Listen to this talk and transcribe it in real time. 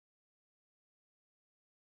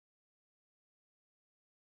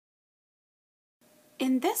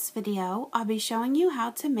In this video, I'll be showing you how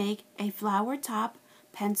to make a flower top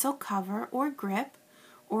pencil cover or grip,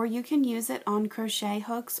 or you can use it on crochet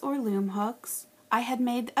hooks or loom hooks. I had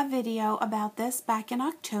made a video about this back in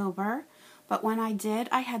October, but when I did,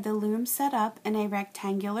 I had the loom set up in a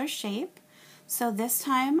rectangular shape. So this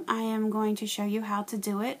time I am going to show you how to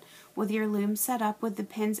do it with your loom set up with the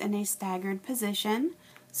pins in a staggered position.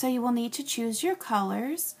 So you will need to choose your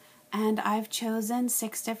colors, and I've chosen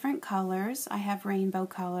 6 different colors. I have rainbow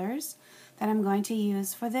colors that I'm going to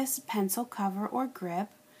use for this pencil cover or grip.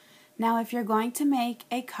 Now if you're going to make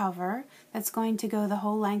a cover that's going to go the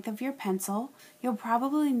whole length of your pencil, you'll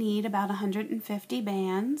probably need about 150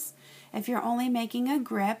 bands. If you're only making a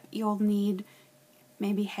grip, you'll need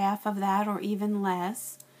maybe half of that or even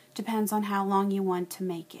less. Depends on how long you want to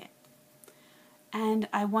make it. And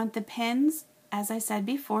I want the pins, as I said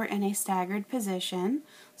before, in a staggered position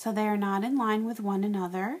so they are not in line with one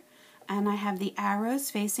another. And I have the arrows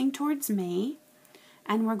facing towards me.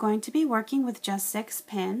 And we're going to be working with just 6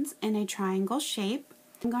 pins in a triangle shape.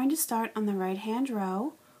 I'm going to start on the right hand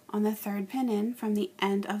row on the 3rd pin in from the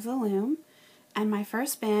end of the loom, and my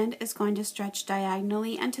first band is going to stretch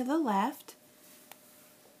diagonally and to the left,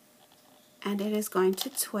 and it is going to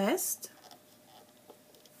twist.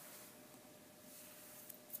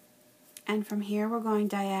 And from here we're going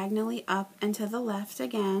diagonally up and to the left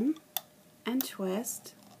again and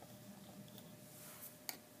twist.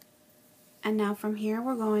 And now from here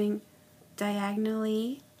we're going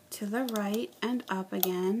diagonally to the right and up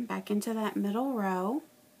again, back into that middle row.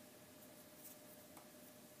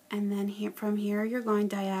 And then from here you're going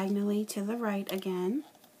diagonally to the right again.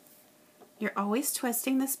 You're always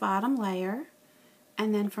twisting this bottom layer,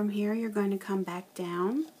 and then from here you're going to come back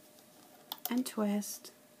down and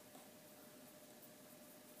twist.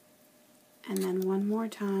 And then one more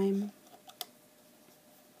time.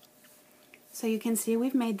 So you can see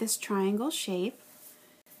we've made this triangle shape,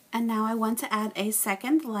 and now I want to add a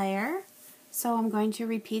 2nd layer, so I'm going to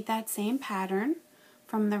repeat that same pattern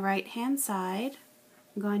from the right hand side.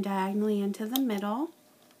 I'm going diagonally into the middle.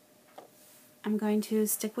 I'm going to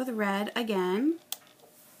stick with red again.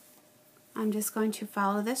 I'm just going to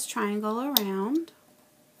follow this triangle around.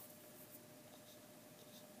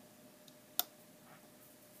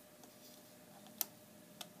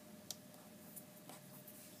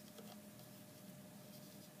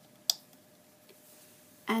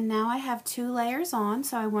 And now I have 2 layers on,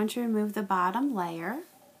 so I want to remove the bottom layer.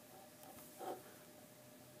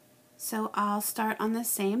 So I'll start on the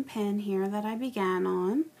same pin here that I began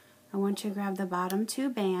on. I want to grab the bottom 2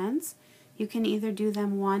 bands. You can either do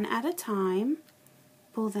them one at a time,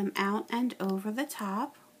 pull them out and over the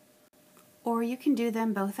top, or you can do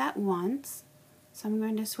them both at once. So I'm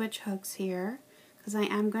going to switch hooks here because I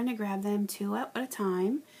am going to grab them 2 at a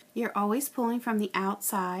time. You're always pulling from the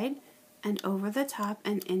outside and over the top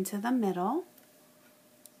and into the middle.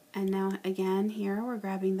 And now again here we're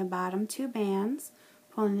grabbing the bottom 2 bands,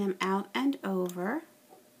 pulling them out and over.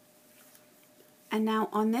 And now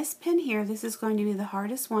on this pin here, this is going to be the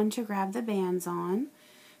hardest one to grab the bands on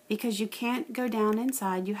because you can't go down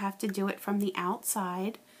inside, you have to do it from the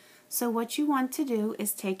outside. So what you want to do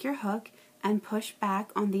is take your hook and push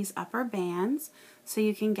back on these upper bands so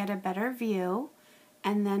you can get a better view,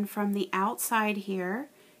 and then from the outside here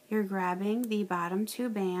you're grabbing the bottom 2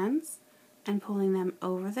 bands and pulling them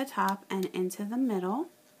over the top and into the middle.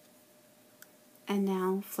 And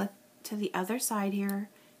now flip to the other side here.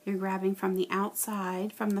 You're grabbing from the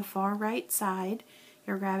outside, from the far right side,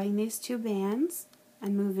 you're grabbing these 2 bands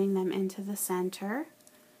and moving them into the center.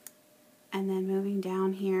 And then moving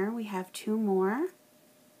down here, we have 2 more.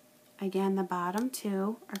 Again, the bottom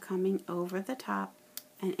 2 are coming over the top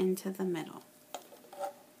and into the middle.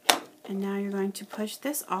 And now you're going to push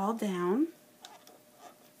this all down.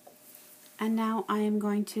 And now I am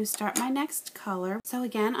going to start my next color. So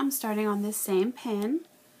again, I'm starting on this same pin,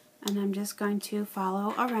 and I'm just going to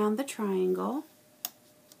follow around the triangle.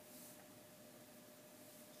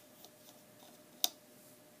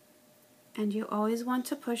 And you always want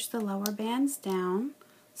to push the lower bands down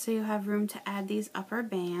so you have room to add these upper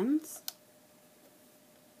bands.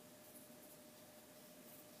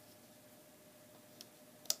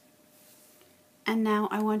 And now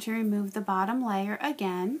I want to remove the bottom layer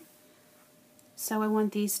again. So I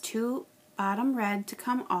want these 2 bottom red to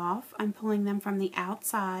come off. I'm pulling them from the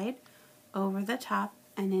outside over the top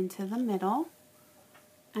and into the middle,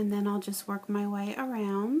 and then I'll just work my way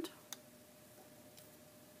around.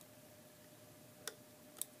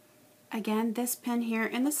 Again, this pin here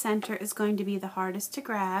in the center is going to be the hardest to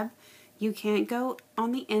grab. You can't go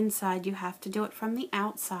on the inside, you have to do it from the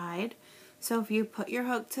outside. So if you put your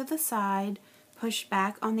hook to the side, push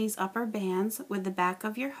back on these upper bands with the back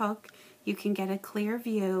of your hook, you can get a clear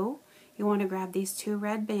view. You want to grab these two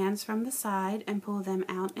red bands from the side and pull them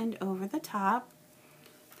out and over the top.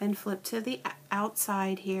 Then flip to the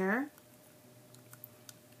outside here,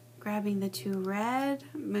 grabbing the two red,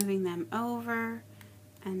 moving them over,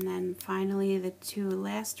 and then finally the two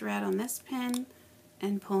last red on this pin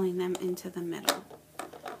and pulling them into the middle.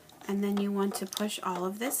 And then you want to push all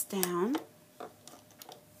of this down.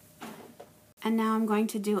 And now I'm going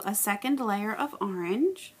to do a second layer of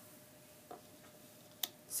orange.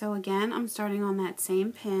 So again, I'm starting on that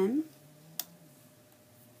same pin.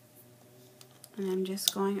 And I'm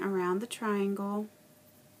just going around the triangle.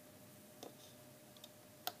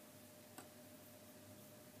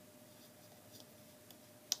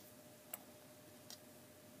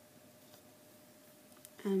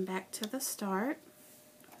 And back to the start.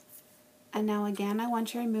 And now again, I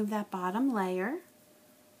want you to remove that bottom layer.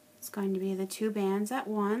 It's going to be the two bands at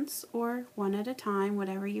once or one at a time,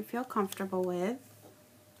 whatever you feel comfortable with.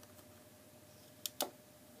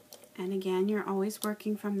 And again, you're always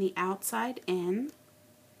working from the outside in.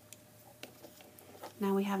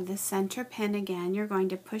 Now we have this center pin again. You're going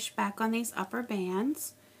to push back on these upper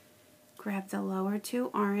bands, grab the lower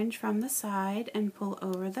two orange from the side and pull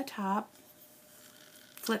over the top,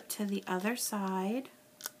 flip to the other side,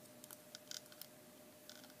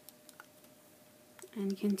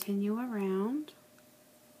 and continue around.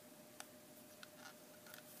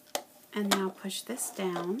 And now push this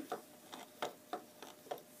down.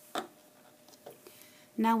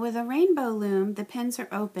 Now with a rainbow loom, the pins are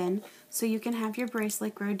open, so you can have your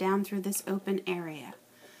bracelet grow down through this open area.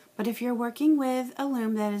 But if you're working with a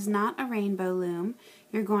loom that is not a rainbow loom,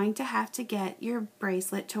 you're going to have to get your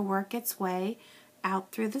bracelet to work its way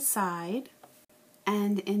out through the side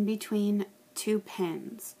and in between two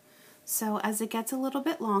pins. So as it gets a little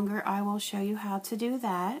bit longer, I will show you how to do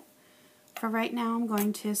that. For right now, I'm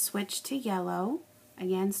going to switch to yellow,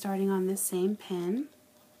 again starting on this same pin.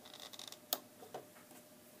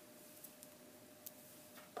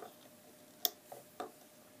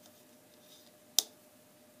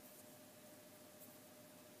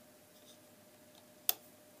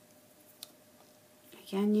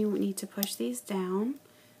 Again, you need to push these down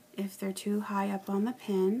if they're too high up on the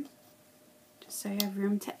pin, just so you have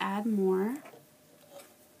room to add more.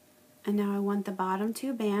 And now I want the bottom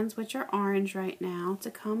two bands, which are orange right now,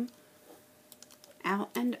 to come out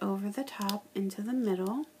and over the top into the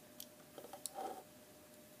middle.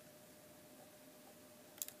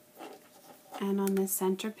 And on this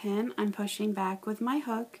center pin, I'm pushing back with my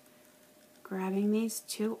hook, grabbing these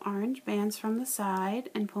two orange bands from the side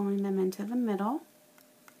and pulling them into the middle.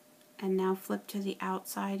 And now flip to the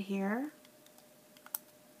outside here.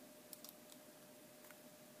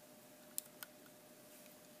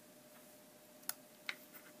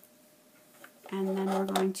 And then we're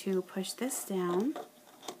going to push this down.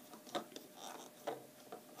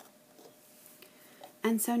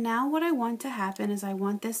 And so now what I want to happen is I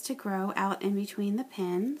want this to grow out in between the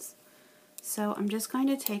pins. So I'm just going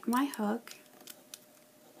to take my hook,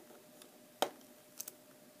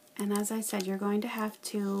 and as I said, you're going to have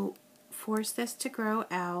to force this to grow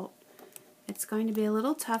out. It's going to be a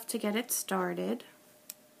little tough to get it started.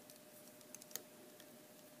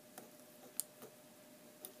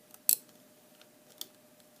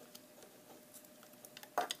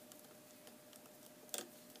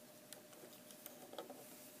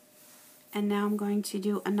 And now I'm going to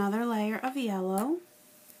do another layer of yellow.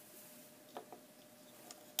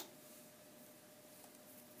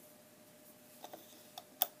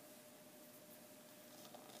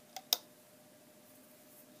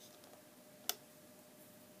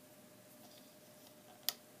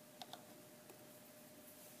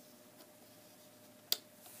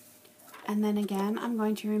 And then again, I'm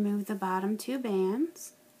going to remove the bottom two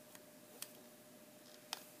bands.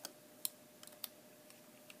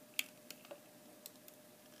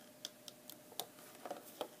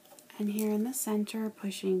 And here in the center,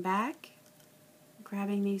 pushing back,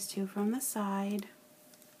 grabbing these two from the side,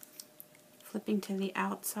 flipping to the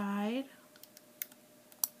outside,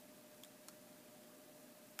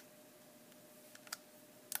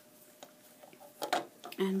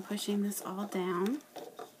 and pushing this all down.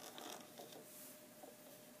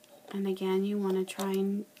 And again, you want to try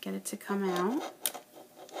and get it to come out.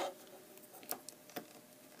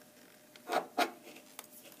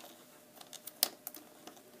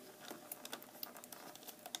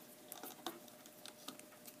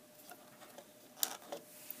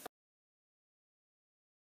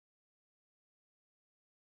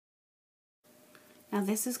 Now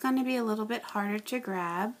this is going to be a little bit harder to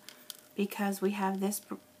grab because we have this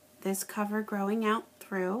this cover growing out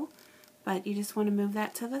through, but you just want to move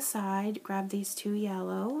that to the side, grab these two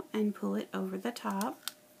yellow and pull it over the top.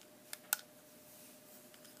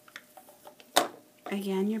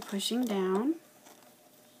 Again, you're pushing down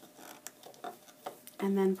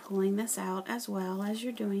and then pulling this out as well as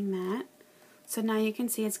you're doing that. So now you can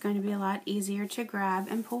see it's going to be a lot easier to grab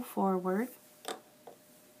and pull forward.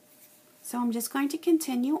 So I'm just going to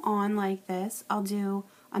continue on like this. I'll do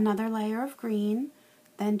another layer of green,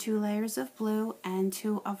 then 2 layers of blue, and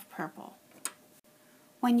 2 of purple.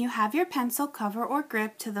 When you have your pencil cover or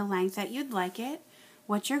grip to the length that you'd like it,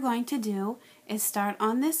 what you're going to do is start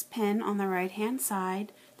on this pin on the right hand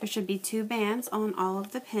side. There should be 2 bands on all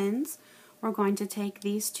of the pins. We're going to take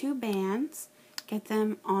these 2 bands, get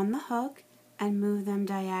them on the hook, and move them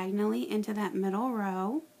diagonally into that middle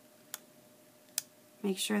row.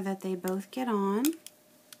 Make sure that they both get on.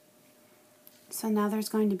 So now there's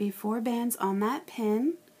going to be 4 bands on that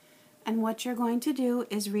pin, and what you're going to do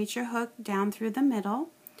is reach your hook down through the middle,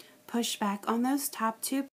 push back on those top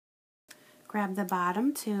 2, grab the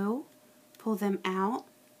bottom 2, pull them out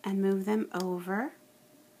and move them over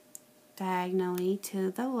diagonally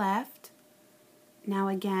to the left. Now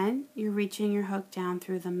again, you're reaching your hook down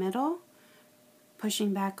through the middle,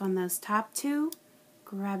 pushing back on those top 2,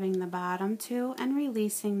 grabbing the bottom 2 and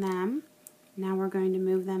releasing them. Now we're going to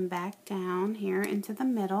move them back down here into the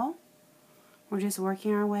middle. We're just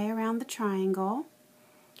working our way around the triangle.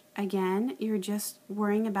 Again, you're just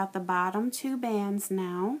worrying about the bottom 2 bands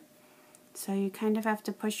now. So you kind of have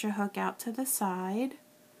to push your hook out to the side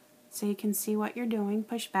so you can see what you're doing.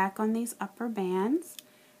 Push back on these upper bands,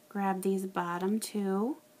 grab these bottom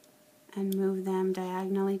 2 and move them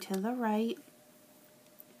diagonally to the right.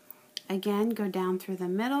 Again, go down through the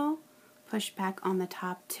middle, push back on the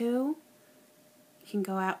top 2. You can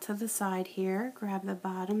go out to the side here, grab the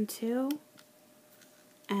bottom 2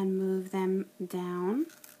 and move them down.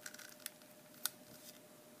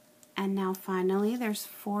 And now finally there's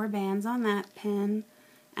 4 bands on that pin,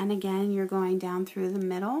 and again you're going down through the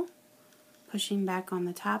middle, pushing back on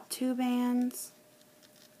the top 2 bands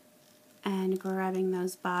and grabbing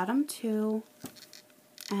those bottom 2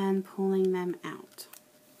 and pulling them out.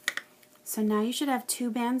 So now you should have 2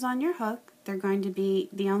 bands on your hook. They're going to be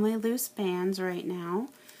the only loose bands right now.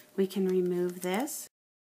 We can remove this.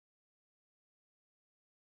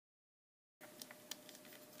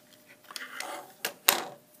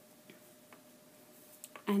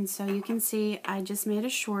 And so you can see I just made a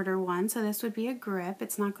shorter one, so this would be a grip.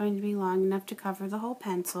 It's not going to be long enough to cover the whole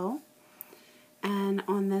pencil. And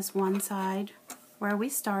on this one side where we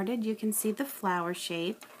started, you can see the flower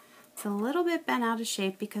shape. It's a little bit bent out of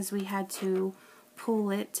shape because we had to pull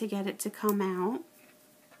it to get it to come out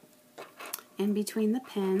in between the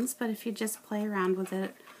pins, but if you just play around with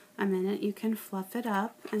it a minute, you can fluff it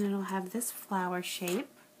up and it'll have this flower shape.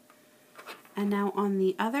 And now on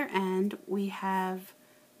the other end, we have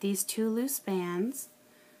these 2 loose bands.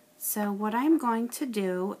 So what I'm going to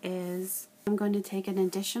do is I'm going to take an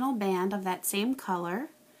additional band of that same color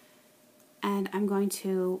and I'm going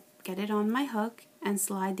to get it on my hook and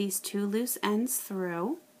slide these 2 loose ends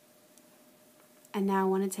through. And now I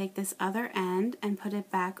want to take this other end and put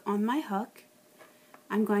it back on my hook.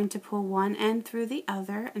 I'm going to pull one end through the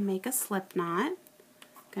other and make a slip knot.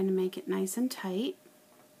 I'm going to make it nice and tight.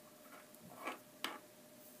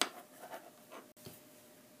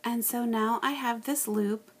 And so now I have this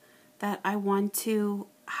loop that I want to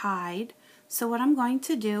hide. So what I'm going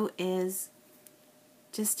to do is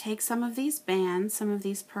just take some of these bands, some of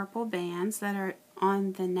these purple bands that are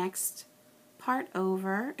on the next part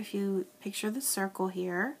over, if you picture the circle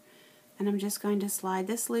here, and I'm just going to slide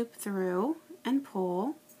this loop through and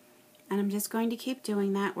pull, and I'm just going to keep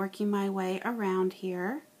doing that, working my way around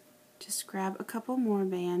here. Just grab a couple more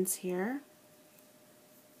bands here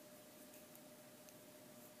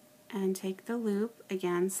and take the loop,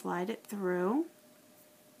 again slide it through,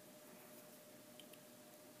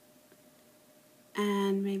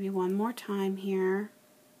 and maybe one more time here,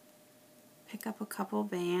 pick up a couple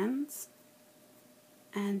bands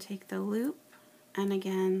and take the loop and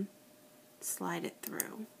again slide it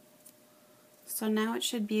through. So now it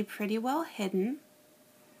should be pretty well hidden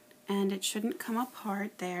and it shouldn't come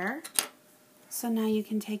apart there. So now you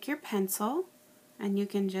can take your pencil and you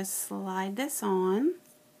can just slide this on,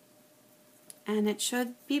 and it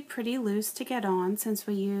should be pretty loose to get on since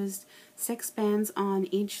we used 6 bands on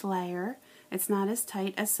each layer. It's not as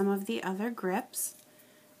tight as some of the other grips,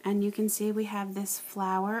 and you can see we have this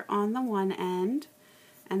flower on the one end,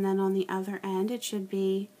 and then on the other end it should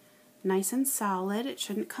be nice and solid. It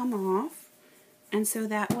shouldn't come off, and so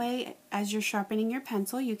that way as you're sharpening your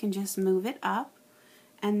pencil you can just move it up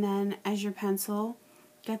and then as your pencil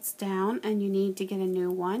gets down and you need to get a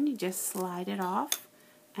new one, you just slide it off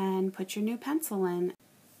and put your new pencil in.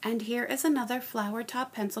 And here is another flower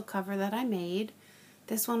top pencil cover that I made.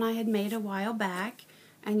 This one I had made a while back,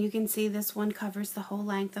 and you can see this one covers the whole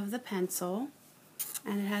length of the pencil,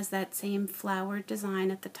 and it has that same flower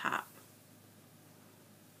design at the top.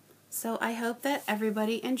 So I hope that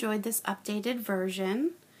everybody enjoyed this updated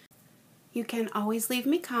version. You can always leave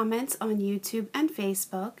me comments on YouTube and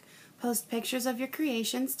Facebook, post pictures of your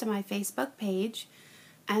creations to my Facebook page,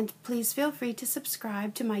 and please feel free to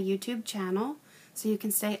subscribe to my YouTube channel so you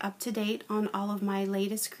can stay up to date on all of my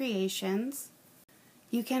latest creations.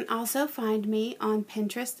 You can also find me on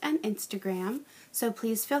Pinterest and Instagram, so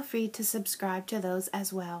please feel free to subscribe to those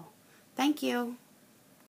as well. Thank you!